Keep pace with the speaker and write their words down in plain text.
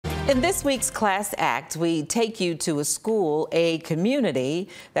In this week's Class Act, we take you to a school, a community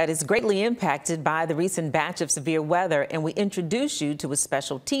that is greatly impacted by the recent batch of severe weather, and we introduce you to a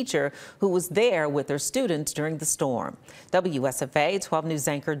special teacher who was there with her students during the storm. WSFA 12 News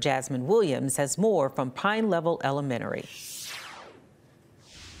anchor Jasmine Williams has more from Pine Level Elementary.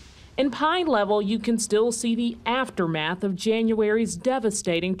 In Pine Level, you can still see the aftermath of January's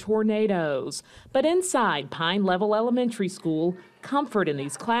devastating tornadoes. But inside Pine Level Elementary School, comfort in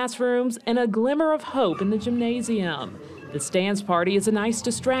these classrooms and a glimmer of hope in the gymnasium. The Stands Party is a nice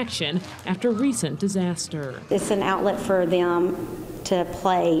distraction after recent disaster. It's an outlet for them to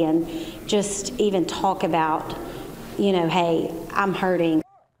play and just even talk about, hey, I'm hurting.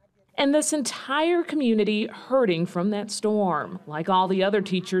 And this entire community hurting from that storm. Like all the other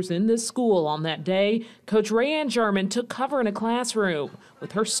teachers in this school on that day, Coach Rayanne German took cover in a classroom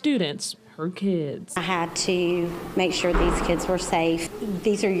with her students, her kids. I had to make sure these kids were safe.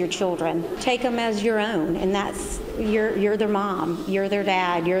 These are your children. Take them as your own, and that's you're their mom, you're their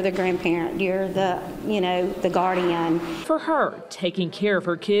dad, you're the grandparent, you're the guardian. For her, taking care of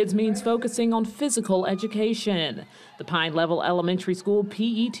her kids means focusing on physical education. The Pine Level Elementary School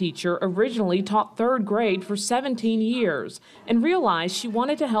PE teacher originally taught third grade for 17 years and realized she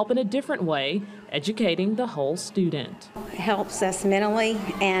wanted to help in a different way, educating the whole student. It helps us mentally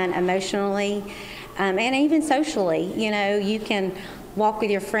and emotionally and even socially. You can walk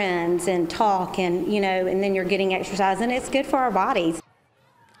with your friends and talk and then you're getting exercise, and it's good for our bodies.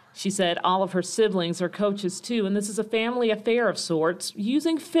 She said all of her siblings are coaches too, and this is a family affair of sorts,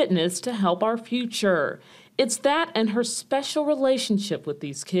 using fitness to help our future. It's that and her special relationship with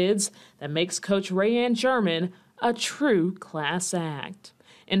these kids that makes Coach Rayanne German a true class act.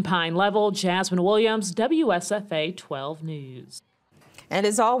 In Pine Level, Jasmine Williams, WSFA 12 News. And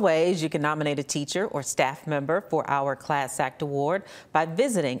as always, you can nominate a teacher or staff member for our Class Act Award by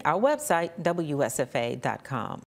visiting our website, WSFA.com.